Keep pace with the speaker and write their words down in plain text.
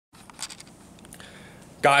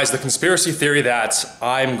Guys, the conspiracy theory that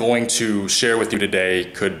I'm going to share with you today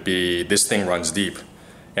could be this thing runs deep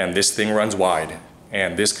and this thing runs wide,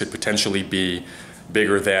 and this could potentially be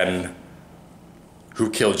bigger than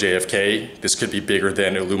who killed JFK. This could be bigger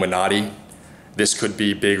than Illuminati. This could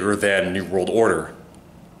be bigger than New World Order.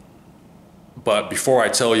 But before I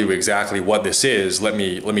tell you exactly what this is, let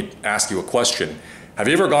me ask you a question. Have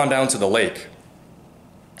you ever gone down to the lake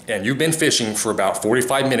and you've been fishing for about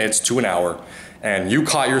 45 minutes to an hour and you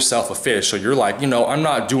caught yourself a fish? So you're like, I'm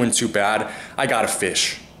not doing too bad. I got a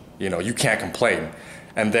fish. You can't complain.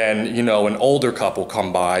 And then, an older couple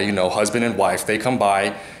come by, husband and wife, they come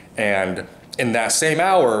by, and in that same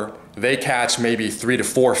hour, they catch maybe 3 to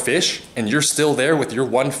 4 fish, and you're still there with your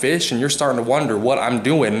one fish, and you're starting to wonder what I'm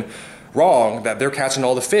doing wrong that they're catching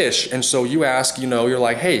all the fish. And so you ask, you're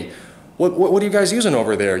like, hey, what are you guys using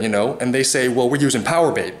over there, And they say, well, we're using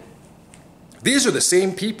PowerBait. These are the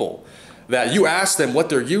same people that you ask them what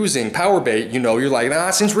they're using, PowerBait, you're like,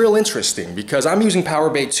 that seems real interesting because I'm using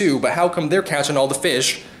PowerBait too, but how come they're catching all the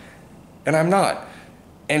fish and I'm not?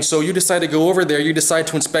 And so you decide to go over there, you decide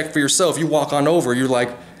to inspect for yourself, you walk on over, you're like,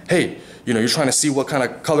 hey, you're trying to see what kind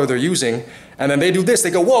of color they're using, and then they do this,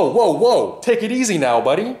 they go, whoa, whoa, whoa, take it easy now,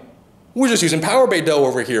 buddy. We're just using PowerBait dough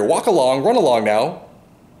over here, walk along, run along now.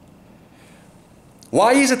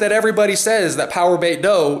 Why is it that everybody says that PowerBait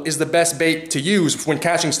dough is the best bait to use when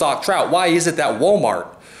catching stock trout? Why is it that Walmart,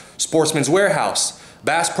 Sportsman's Warehouse,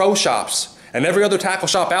 Bass Pro Shops, and every other tackle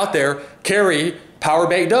shop out there carry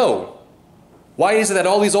PowerBait dough? Why is it that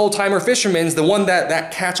all these old-timer fishermen, the one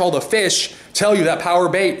that catch all the fish, tell you that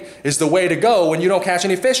PowerBait is the way to go when you don't catch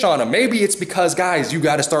any fish on them? Maybe it's because, guys, you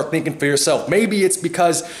got to start thinking for yourself. Maybe it's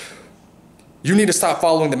because you need to stop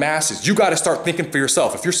following the masses. You got to start thinking for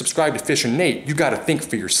yourself. If you're subscribed to Fish and Nate, you got to think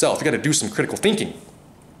for yourself. You got to do some critical thinking.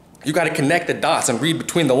 You got to connect the dots and read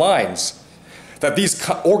between the lines that these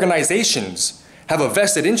organizations have a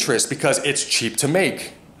vested interest because it's cheap to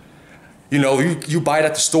make. You buy it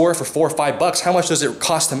at the store for $4 or $5. How much does it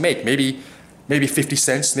cost to make? Maybe 50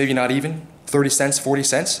 cents, maybe not even 30 cents, 40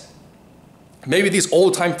 cents. Maybe these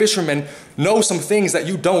old-time fishermen know some things that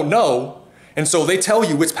you don't know. And so they tell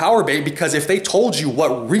you it's PowerBait because if they told you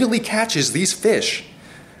what really catches these fish,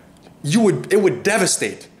 it would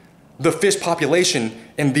devastate the fish population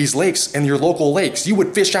in these lakes, in your local lakes. You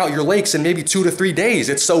would fish out your lakes in maybe 2 to 3 days.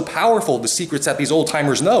 It's so powerful, the secrets that these old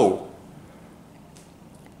timers know.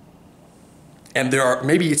 And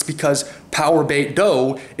maybe it's because PowerBait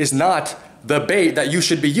dough is not the bait that you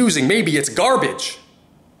should be using. Maybe it's garbage.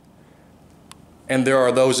 And there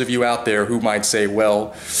are those of you out there who might say,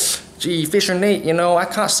 well, gee, Fisher Nate, I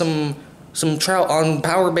caught some trout on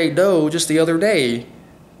PowerBait dough just the other day.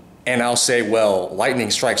 And I'll say, well, lightning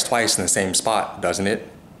strikes twice in the same spot, doesn't it?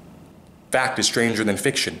 Fact is stranger than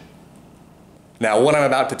fiction. Now, what I'm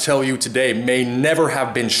about to tell you today may never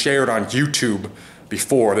have been shared on YouTube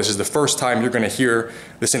before. This is the first time you're going to hear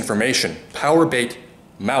this information. PowerBait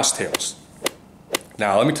mouse tails.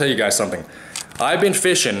 Now, let me tell you guys something. I've been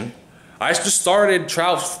fishing. I just started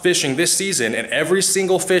trout fishing this season, and every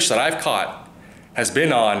single fish that I've caught has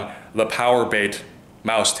been on the PowerBait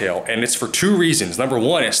mouse tail. And it's for 2 reasons. Number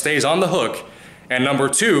 1, it stays on the hook. And number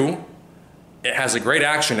 2, it has a great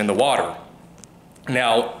action in the water.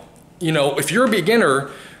 Now, if you're a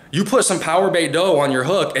beginner, you put some PowerBait dough on your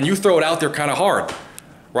hook and you throw it out there kind of hard,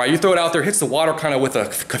 right? You throw it out there, hits the water kind of with a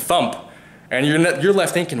thump, and you're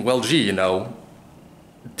left thinking, well, gee,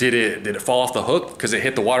 did it fall off the hook because it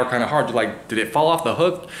hit the water kind of hard? You're like, did it fall off the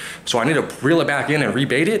hook so I need to reel it back in and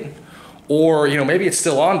rebait it? Or maybe it's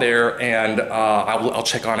still on there and I'll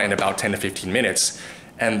check on it in about 10 to 15 minutes.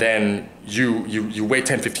 And then you wait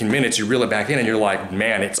 10, 15 minutes, you reel it back in and you're like,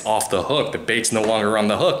 man, it's off the hook. The bait's no longer on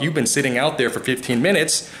the hook. You've been sitting out there for 15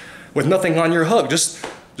 minutes with nothing on your hook, just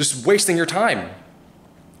wasting your time.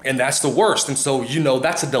 And that's the worst. And so,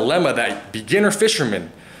 that's a dilemma that beginner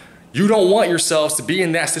fishermen, you don't want yourselves to be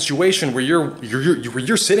in that situation where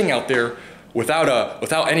you're sitting out there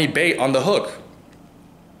without any bait on the hook.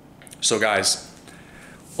 So guys,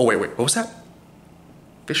 oh wait, what was that?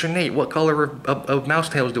 Fisher Nate, what color of mouse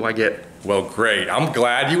tails do I get? Well, great. I'm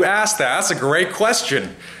glad you asked that. That's a great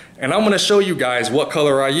question. And I'm going to show you guys what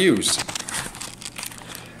color I use.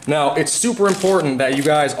 Now, it's super important that you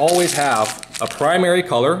guys always have a primary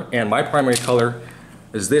color, and my primary color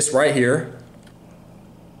is this right here.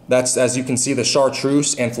 That's, as you can see, the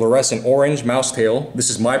chartreuse and fluorescent orange mouse tail. This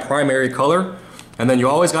is my primary color. And then you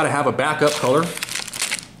always got to have a backup color.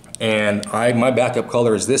 And my backup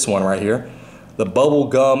color is this one right here, the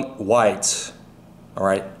bubblegum white. All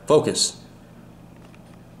right, focus.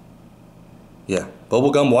 Yeah,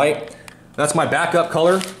 bubblegum white. That's my backup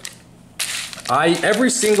color. Every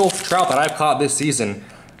single trout that I've caught this season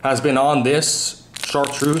has been on this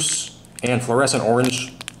chartreuse and fluorescent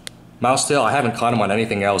orange mouse tail. I haven't caught them on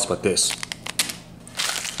anything else but this.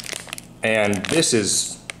 And this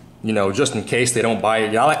is, you know, just in case they don't buy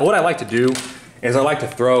it. What I like to do is I like to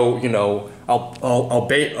throw, you know, I'll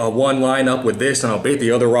bait one line up with this, and I'll bait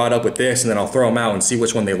the other rod up with this, and then I'll throw them out and see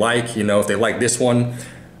which one they like. You know, if they like this one,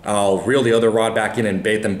 I'll reel the other rod back in and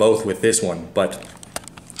bait them both with this one. But,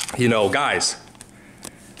 you know, guys,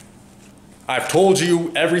 I've told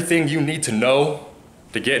you everything you need to know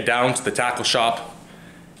to get down to the tackle shop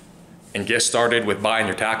and get started with buying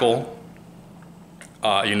your tackle.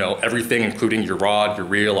 You know, everything, including your rod, your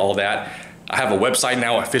reel, all that. I have a website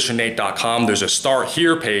now at FishandNate.com. There's a Start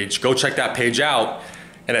Here page. Go check that page out.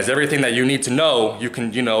 It has everything that you need to know. You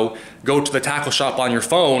can, you know, go to the tackle shop on your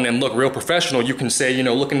phone and look real professional. You can say, you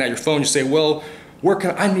know, looking at your phone, you say, well,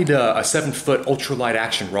 I need a 7-foot ultralight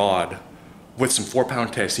action rod with some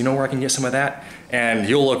 4-pound tests. You know where I can get some of that? And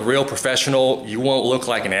you'll look real professional. You won't look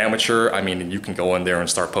like an amateur. I mean, you can go in there and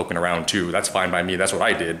start poking around too. That's fine by me. That's what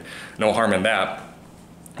I did. No harm in that.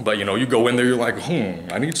 But you know, you go in there, you're like,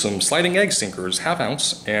 I need some sliding egg sinkers, 1/2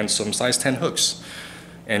 ounce, and some size 10 hooks.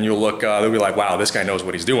 And you'll look, they'll be like, wow, this guy knows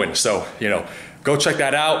what he's doing. So, you know, go check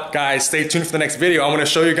that out. Guys, stay tuned for the next video. I'm gonna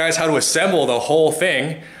show you guys how to assemble the whole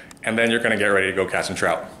thing, and then you're gonna get ready to go catch some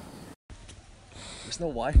trout. There's no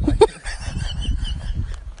Wi-Fi.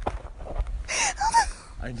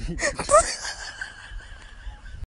 I need